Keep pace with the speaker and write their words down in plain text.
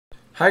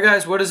Hi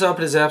guys, what is up?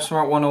 It is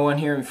AppSmart 101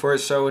 here, and before I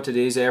start with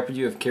today's app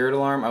review of Carrot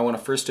Alarm, I want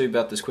to first tell you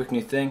about this quick new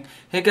thing.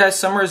 Hey guys,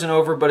 summer isn't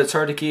over, but it's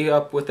hard to keep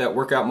up with that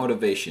workout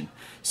motivation.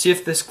 See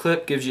if this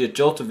clip gives you a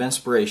jolt of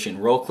inspiration.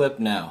 Roll clip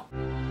now.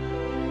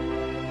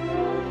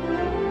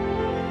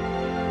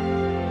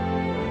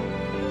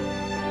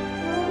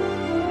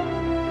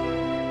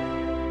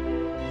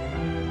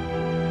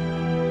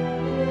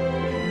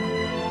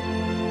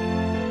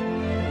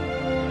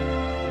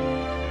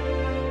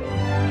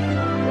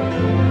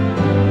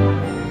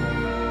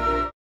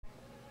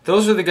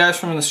 Those are the guys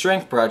from the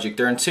Strength Project.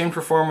 They're insane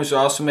performers who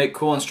also make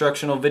cool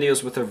instructional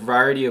videos with a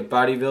variety of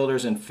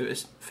bodybuilders and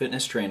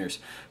fitness trainers.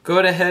 Go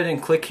ahead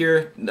and click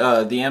here,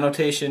 the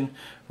annotation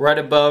right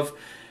above,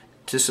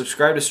 to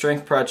subscribe to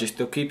Strength Project.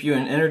 They'll keep you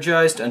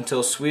energized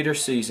until sweeter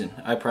season,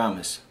 I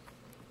promise.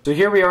 So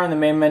here we are in the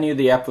main menu of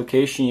the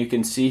application. You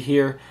can see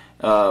here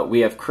we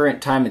have current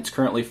time. It's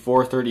currently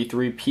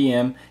 4:33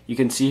 p.m. You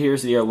can see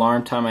here's the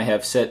alarm time I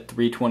have set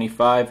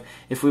 3:25.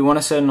 If we want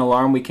to set an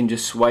alarm, we can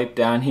just swipe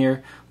down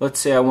here. Let's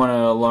say I want an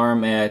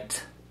alarm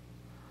at,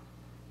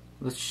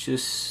 let's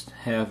just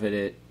have it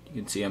at,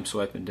 you can see I'm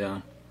swiping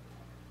down.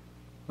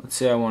 Let's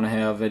say I want to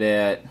have it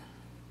at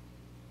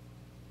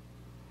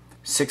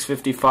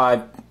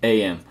 6:55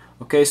 a.m.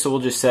 Okay, so we'll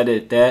just set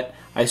it at that.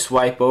 I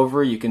swipe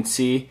over, you can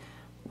see,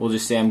 we'll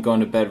just say I'm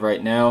going to bed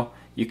right now.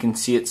 You can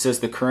see it says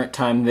the current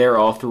time there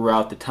all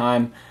throughout the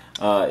time.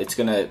 It's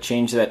going to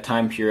change that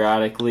time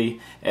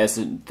periodically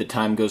as the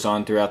time goes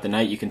on throughout the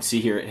night. You can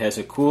see here it has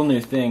a cool new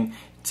thing.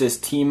 It says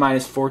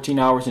T-minus 14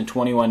 hours and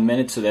 21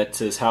 minutes, so that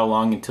says how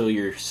long until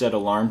your set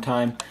alarm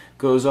time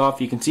goes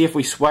off. You can see if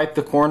we swipe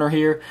the corner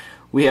here,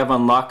 we have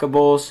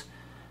unlockables.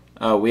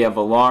 We have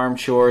alarm,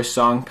 chores,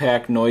 song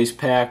pack, noise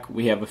pack.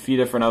 We have a few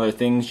different other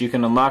things. You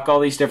can unlock all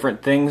these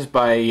different things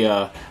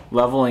by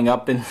leveling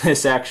up in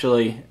this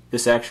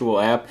actual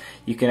app.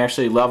 You can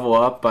actually level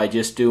up by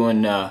just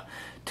doing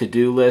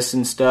to-do lists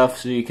and stuff.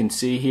 So you can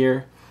see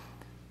here.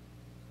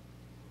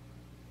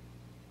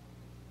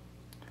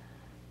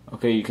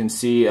 Okay, you can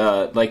see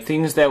like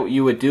things that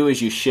you would do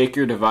is you shake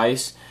your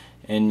device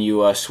and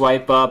you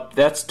swipe up.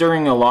 That's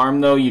during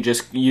alarm though. You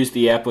just use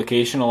the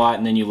application a lot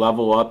and then you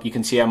level up. You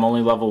can see I'm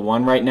only level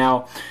 1 right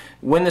now.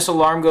 When this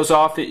alarm goes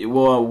off, it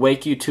will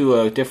wake you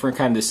to a different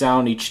kind of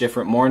sound each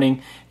different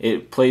morning.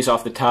 It plays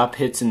off the top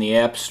hits in the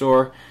App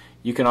Store.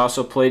 You can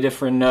also play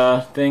different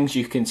things.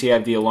 You can see I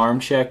have the alarm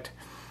checked.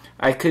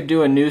 I could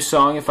do a new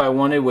song if I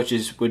wanted, which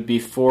would be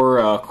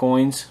 4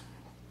 coins.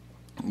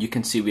 You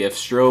can see we have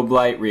strobe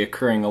light,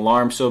 reoccurring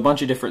alarm, so a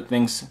bunch of different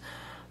things.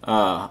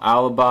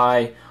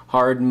 Alibi,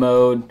 hard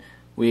mode,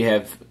 we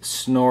have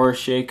snore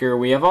shaker,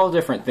 we have all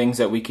different things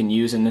that we can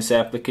use in this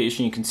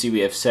application. You can see we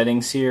have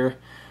settings here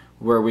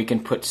where we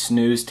can put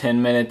snooze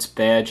 10 minutes,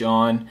 badge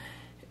on.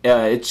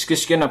 It's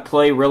just going to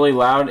play really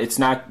loud. It's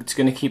going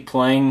to keep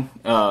playing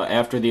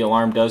after the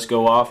alarm does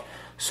go off.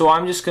 So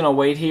I'm just going to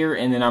wait here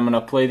and then I'm going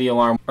to play the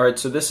alarm. Alright,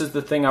 so this is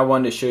the thing I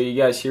wanted to show you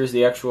guys. Here's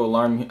the actual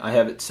alarm. I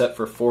have it set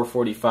for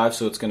 4:45,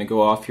 so it's going to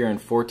go off here in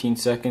 14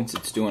 seconds.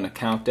 It's doing a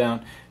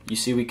countdown. You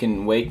see we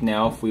can wake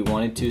now if we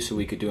wanted to, so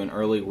we could do an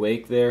early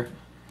wake there.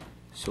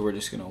 So we're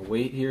just going to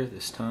wait here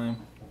this time.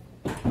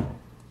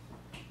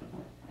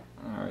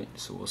 Alright,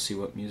 so we'll see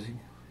what music.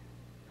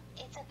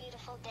 It's a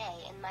beautiful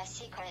day in my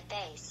secret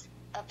base.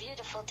 A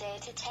beautiful day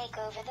to take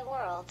over the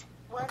world.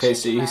 Okay,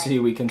 so you see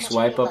we can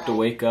swipe up to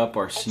wake up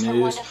or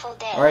snooze.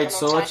 Alright,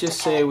 so let's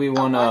just say we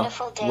want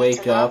to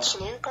wake up.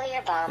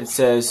 It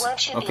says,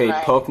 okay,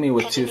 poke me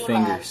with 2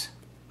 fingers.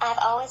 I've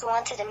always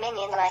wanted a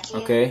minion like you.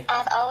 Okay,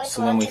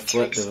 so then we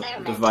flip the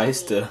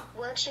device to...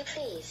 Won't you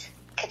please?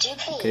 Could you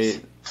please?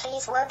 Okay.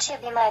 Please, won't you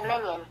be my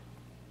minion?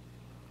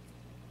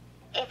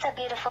 It's a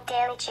beautiful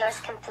daily chores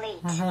complete.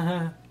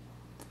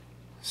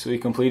 So we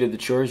completed the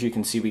chores. You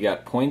can see we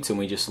got points and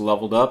we just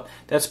leveled up.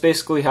 That's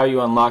basically how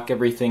you unlock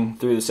everything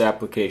through this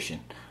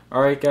application.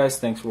 Alright guys,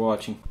 thanks for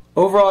watching.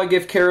 Overall, I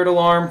give Carrot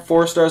Alarm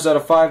 4 stars out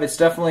of 5. It's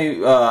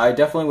definitely, I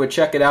definitely would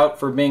check it out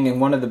for being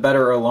one of the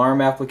better alarm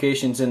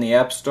applications in the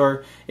App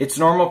Store. Its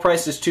normal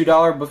price is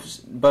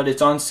 $2, but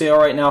it's on sale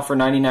right now for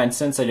 99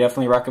 cents. I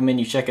definitely recommend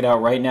you check it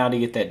out right now to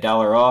get that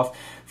 $1 off.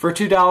 For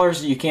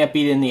 $2, you can't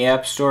beat it in the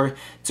App Store.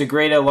 It's a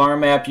great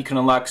alarm app. You can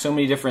unlock so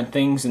many different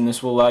things, and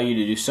this will allow you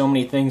to do so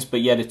many things,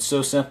 but yet it's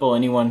so simple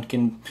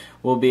anyone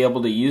will be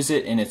able to use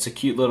it, and it's a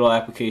cute little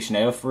application.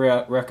 I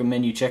definitely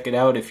recommend you check it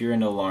out if you're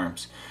into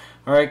alarms.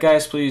 Alright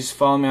guys, please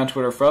follow me on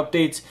Twitter for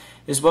updates,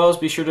 as well as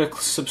be sure to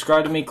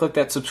subscribe to me. Click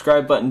that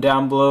subscribe button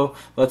down below.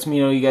 Lets me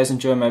know you guys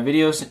enjoy my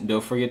videos. And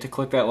don't forget to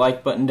click that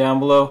like button down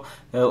below.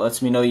 That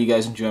lets me know you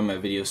guys enjoy my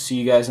videos. See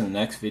you guys in the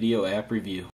next video app review.